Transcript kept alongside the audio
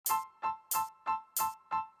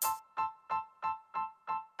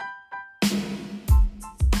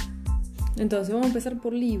Entonces vamos a empezar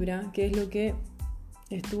por libra, que es lo que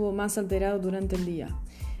estuvo más alterado durante el día.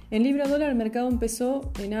 En libra dólar el mercado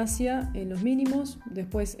empezó en Asia en los mínimos,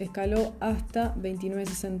 después escaló hasta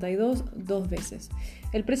 29.62 dos veces.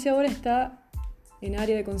 El precio ahora está en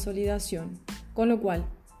área de consolidación, con lo cual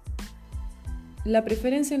la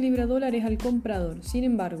preferencia en libra dólar es al comprador. Sin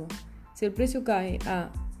embargo, si el precio cae a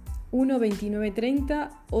 1.2930,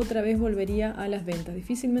 otra vez volvería a las ventas.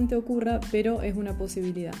 Difícilmente ocurra, pero es una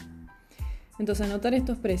posibilidad. Entonces, anotar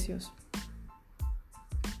estos precios.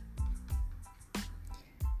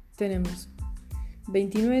 Tenemos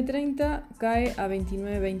 29.30 cae a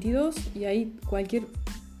 29.22 y ahí cualquier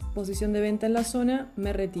posición de venta en la zona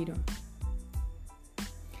me retiro.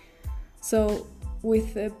 So,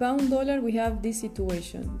 with the pound dollar we have this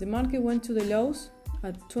situation. The market went to the lows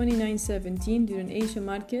at 29.17 during Asia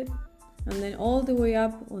market and then all the way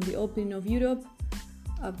up on the opening of Europe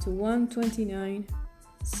up to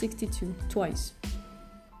 129.62 twice.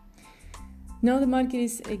 Now the market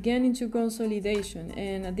is again into consolidation,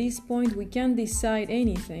 and at this point we can't decide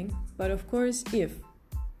anything, but of course if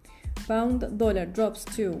pound dollar drops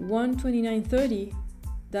to 129.30,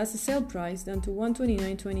 that's the sell price, down to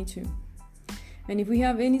 129.22. And if we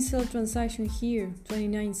have any sell transaction here,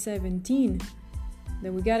 29.17,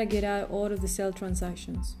 then we gotta get out all of the sell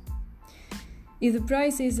transactions. If the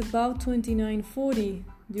price is about 29.40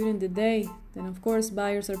 during the day, then of course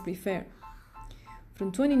buyers are preferred. From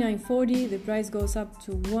 29.40, the price goes up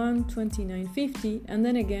to 129.50 and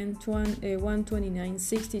then again to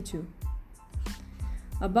 129.62.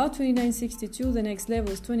 About 29.62, the next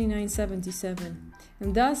level is 29.77,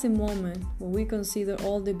 and that's the moment when we consider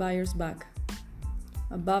all the buyers back,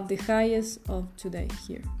 above the highest of today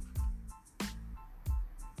here.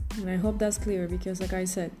 And I hope that's clear because, like I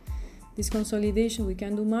said, this consolidation we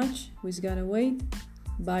can't do much. We just gotta wait.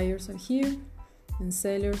 Buyers are here and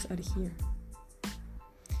sellers are here.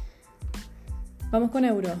 Vamos con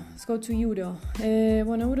euro. Let's go to euro.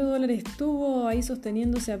 Bueno, euro dólar estuvo ahí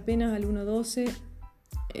sosteniéndose apenas al 1.12.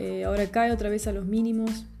 Ahora cae otra vez a los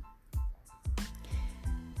mínimos.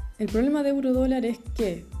 El problema de euro dólar es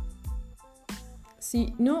que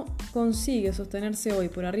si no consigue sostenerse hoy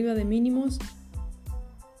por arriba de mínimos,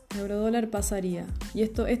 euro dólar pasaría. Y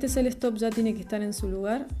este es el stop, ya tiene que estar en su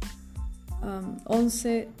lugar.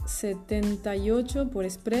 11.78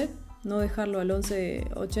 por spread. No dejarlo al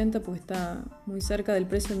 11.80 porque está muy cerca del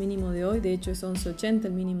precio mínimo de hoy. De hecho es 11.80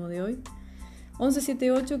 el mínimo de hoy.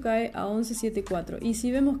 11.78 cae a 11.74. Y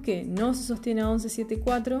si vemos que no se sostiene a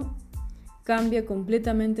 11.74, cambia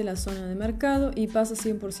completamente la zona de mercado y pasa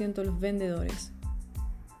 100% a los vendedores.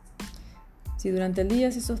 Si durante el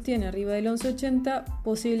día se sostiene arriba del 11.80,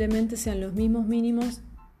 posiblemente sean los mismos mínimos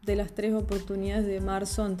de las 3 oportunidades de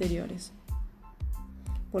marzo anteriores.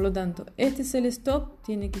 Por lo tanto, este es el stop,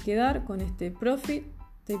 tiene que quedar con este profit,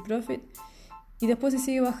 take profit, y después si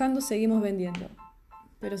sigue bajando seguimos vendiendo.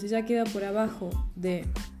 Pero si ya queda por abajo de,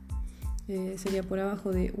 sería por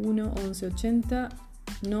abajo de 1.1180,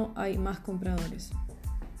 no hay más compradores.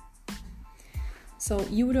 So,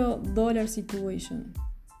 euro dollar situation.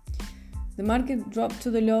 The market dropped to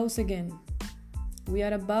the lows again. We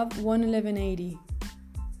are above 111.80.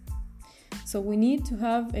 So we need to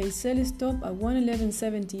have a sell stop at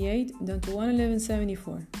 111.78 down to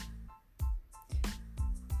 111.74.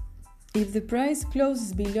 If the price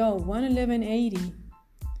closes below 111.80,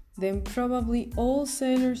 then probably all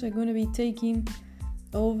sellers are going to be taking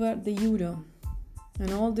over the euro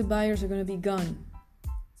and all the buyers are going to be gone.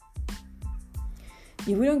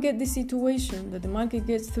 If we don't get this situation that the market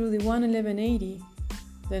gets through the 111.80,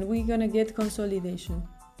 then we're going to get consolidation.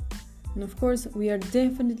 And of course, we are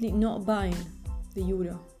definitely not buying the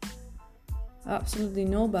euro. Absolutely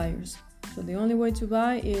no buyers. So the only way to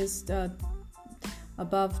buy is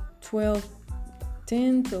above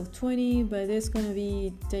 12.10, 12.20, but it's going to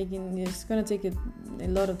take a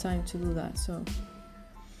lot of time to do that. So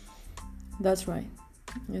that's right.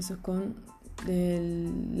 Eso es con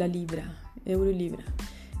la libra, euro y libra.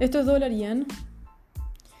 Esto es dólar yen.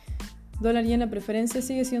 Dólar yen, la preferencia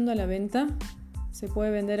sigue siendo a la venta. Se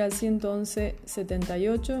puede vender al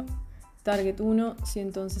 111.78, target 1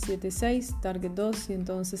 111.76, target 2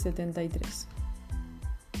 111.73.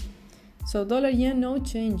 So dollar yen, no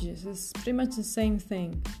changes. It's pretty much the same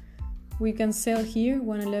thing. We can sell here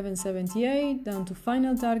 111.78 down to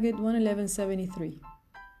final target 111.73.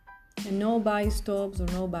 And no buy stops or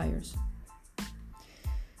no buyers.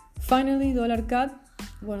 Finally, dollar CAD.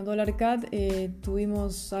 Bueno, dólar CAD,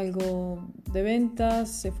 tuvimos algo de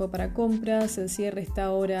ventas, se fue para compras, el cierre está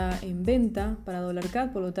ahora en venta para dólar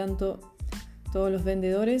CAD, por lo tanto todos los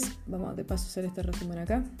vendedores, vamos de paso a hacer este resumen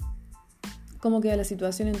acá, ¿Cómo queda la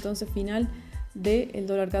situación entonces final del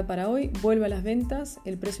dólar CAD para hoy? Vuelve a las ventas,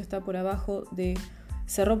 el precio está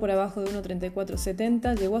cerró por abajo de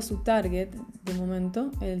 1.3470, llegó a su target de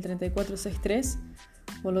momento, el 34.63,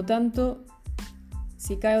 por lo tanto,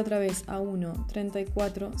 si cae otra vez a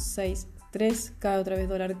 1.3463, cae otra vez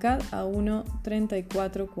dólar CAD a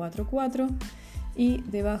 1.3444 y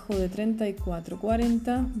debajo de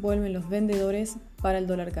 34.40 vuelven los vendedores para el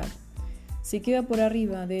dólar CAD. Si queda por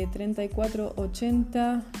arriba de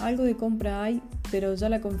 34.80, algo de compra hay, pero ya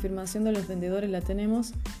la confirmación de los vendedores la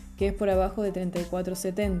tenemos, que es por abajo de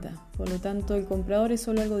 34.70. Por lo tanto, el comprador es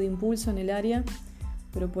solo algo de impulso en el área,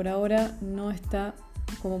 pero por ahora no está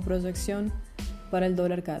como proyección para el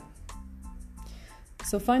dólar CAD.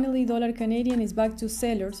 So finally, dollar Canadian is back to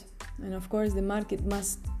sellers, and of course the market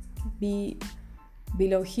must be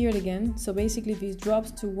below here again. So basically, if it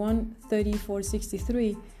drops to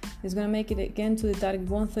 134.63, it's going to make it again to the target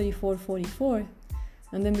 134.44,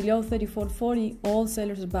 and then below 34.40, all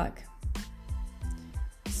sellers are back.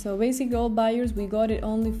 So basically, all buyers, we got it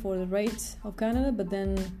only for the rates of Canada, but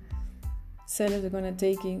then sellers are going to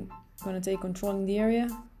take control in the area.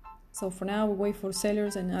 So for now, we wait for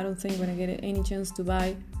sellers, and I don't think we're going to get any chance to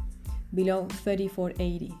buy below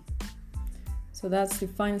 34.80. So that's the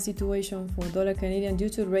final situation for dollar Canadian due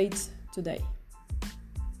to rates today.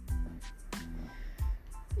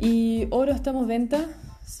 Y oro estamos venta,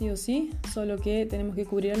 sí o sí, solo que tenemos que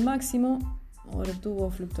cubrir al máximo. Oro tuvo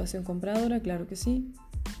fluctuación compradora, claro que sí.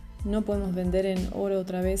 No podemos vender en oro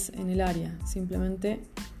otra vez en el área, simplemente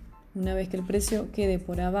una vez que el precio quede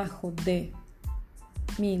por abajo de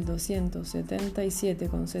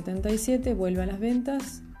 1277,77 vuelve a las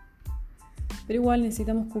ventas, pero igual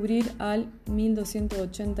necesitamos cubrir al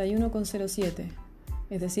 1281,07,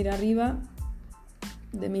 es decir, arriba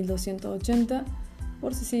de 1280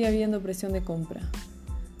 por si sigue habiendo presión de compra.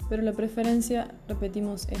 Pero la preferencia,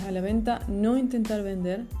 repetimos, es a la venta, no intentar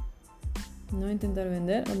vender,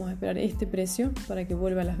 vamos a esperar este precio para que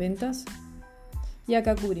vuelva a las ventas y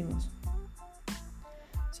acá cubrimos.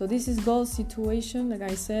 So this is gold situation. Like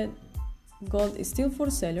I said, gold is still for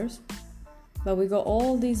sellers, but we got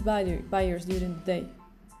all these buyers during the day.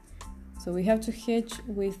 So we have to hedge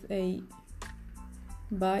with a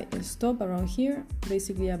buy and stop around here,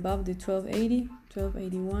 basically above the 1280,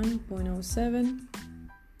 1281.07.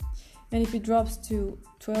 And if it drops to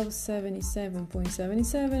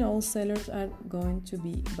 1277.77, all sellers are going to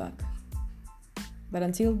be back. But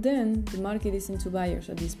until then, the market is into buyers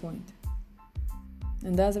at this point.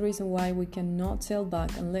 And that's the reason why we cannot sell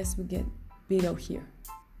back unless we get below here.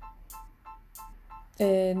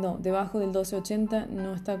 No, debajo del 12.80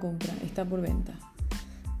 no está compra, está por venta.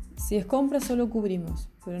 Si es compra solo cubrimos,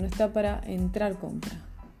 pero no está para entrar compra.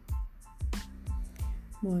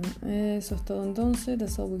 Bueno, eso es todo entonces.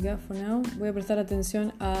 That's all we got for now. Voy a prestar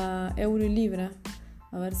atención a euro y libra,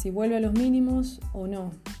 a ver si vuelve a los mínimos o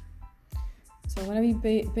no. So I'm going to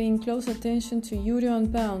be paying close attention to euro and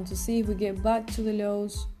pound to see if we get back to the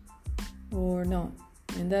lows or not.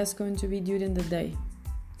 And that's going to be during the day.